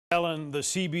Maryland, the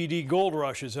CBD gold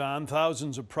rush is on.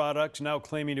 Thousands of products now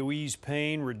claiming to ease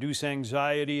pain, reduce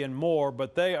anxiety, and more,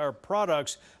 but they are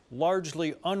products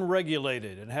largely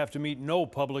unregulated and have to meet no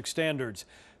public standards.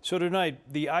 So tonight,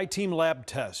 the I-Team lab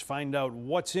tests find out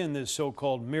what's in this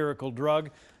so-called miracle drug,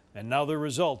 and now the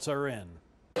results are in.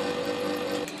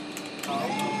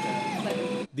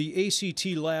 The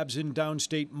ACT labs in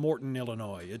downstate Morton,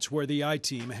 Illinois. It's where the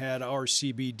I-Team had our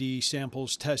CBD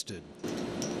samples tested.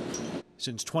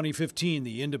 Since 2015,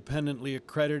 the independently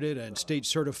accredited and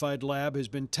state-certified lab has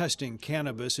been testing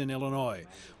cannabis in Illinois.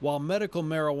 While medical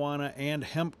marijuana and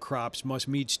hemp crops must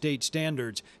meet state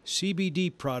standards,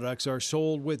 CBD products are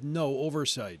sold with no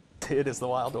oversight. It is the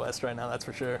Wild West right now, that's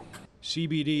for sure.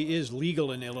 CBD is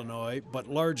legal in Illinois, but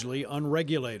largely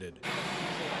unregulated.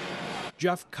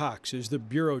 Jeff Cox is the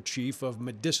bureau chief of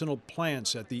medicinal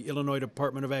plants at the Illinois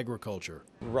Department of Agriculture.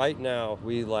 Right now,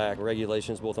 we lack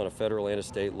regulations both on a federal and a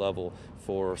state level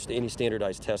for any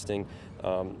standardized testing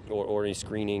or any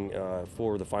screening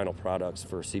for the final products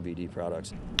for CBD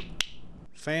products.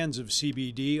 Fans of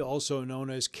CBD, also known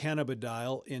as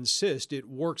cannabidiol, insist it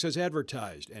works as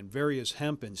advertised, and various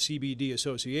hemp and CBD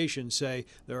associations say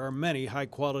there are many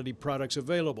high-quality products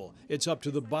available. It's up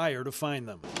to the buyer to find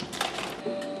them.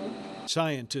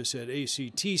 Scientists at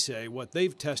ACT say what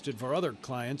they've tested for other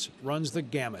clients runs the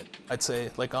gamut. I'd say,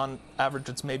 like, on average,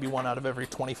 it's maybe 1 out of every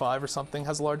 25 or something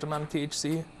has a large amount of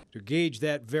THC. To gauge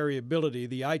that variability,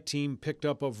 the I-Team picked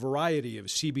up a variety of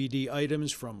CBD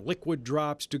items from liquid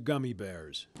drops to gummy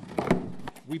bears.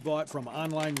 We bought from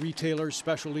online retailers,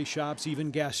 specialty shops, even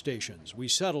gas stations. We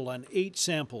settled on 8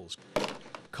 samples,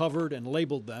 covered and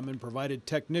labeled them, and provided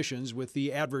technicians with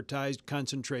the advertised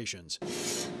concentrations.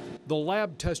 The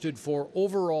lab tested for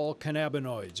overall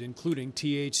cannabinoids, including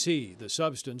THC, the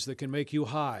substance that can make you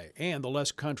high, and the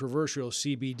less controversial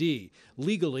CBD.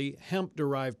 Legally,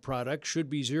 hemp-derived products should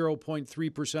be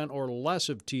 0.3% or less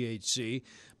of THC,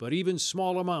 but even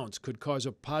small amounts could cause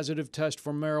a positive test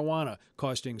for marijuana,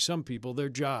 costing some people their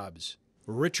jobs.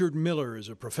 Richard Miller is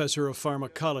a professor of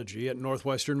pharmacology at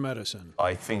Northwestern Medicine.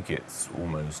 I think it's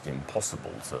almost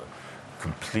impossible to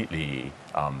completely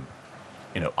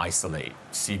isolate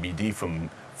CBD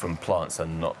from plants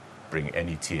and not bring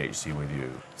any THC with you.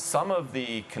 Some of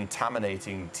the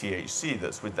contaminating THC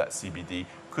that's with that CBD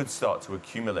could start to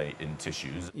accumulate in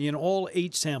tissues. In all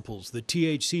 8 samples, the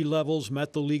THC levels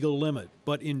met the legal limit,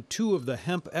 but in 2 of the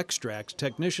hemp extracts,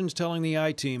 technicians telling the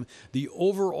I-Team the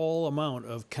overall amount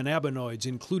of cannabinoids,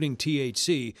 including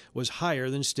THC, was higher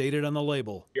than stated on the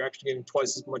label. You're actually getting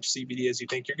twice as much CBD as you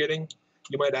think you're getting.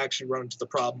 You might actually run into the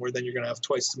problem where then you're going to have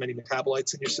twice as many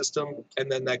metabolites in your system,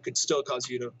 and then that could still cause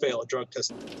you to fail a drug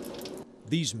test.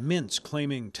 These mints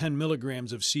claiming 10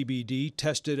 milligrams of CBD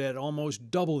tested at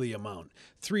almost double the amount.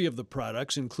 3 of the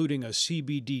products, including a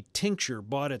CBD tincture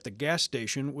bought at the gas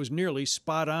station, was nearly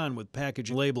spot on with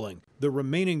package labeling. The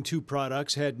remaining 2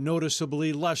 products had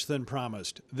noticeably less than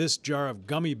promised. This jar of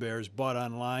gummy bears bought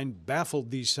online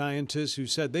baffled these scientists who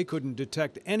said they couldn't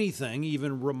detect anything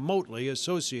even remotely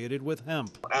associated with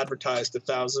hemp. Advertised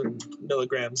 1,000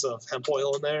 milligrams of hemp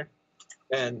oil in there,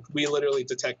 and we literally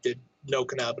detected no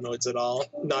cannabinoids at all,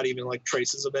 not even like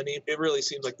traces of any. It really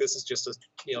seems like this is just a,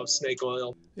 snake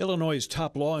oil. Illinois'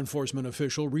 top law enforcement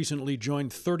official recently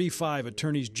joined 35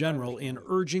 attorneys general in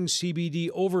urging CBD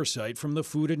oversight from the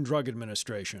Food and Drug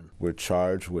Administration. We're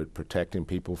charged with protecting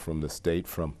people from the state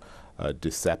from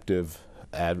deceptive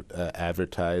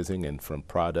advertising and from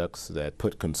products that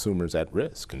put consumers at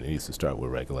risk, and it needs to start with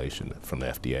regulation from the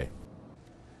FDA.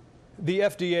 The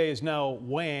FDA is now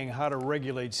weighing how to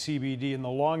regulate CBD in the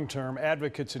long term.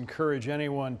 Advocates encourage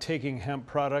anyone taking hemp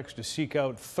products to seek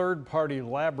out third-party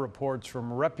lab reports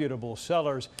from reputable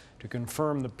sellers to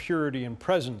confirm the purity and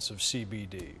presence of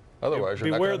CBD. Otherwise,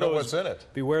 you're not going to know what's in it.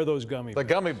 Beware those gummy bears.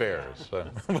 The gummy bears,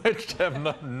 which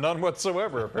have none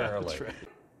whatsoever, apparently. That's right.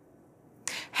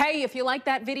 Hey, if you like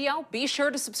that video, be sure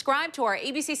to subscribe to our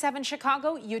ABC7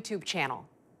 Chicago YouTube channel.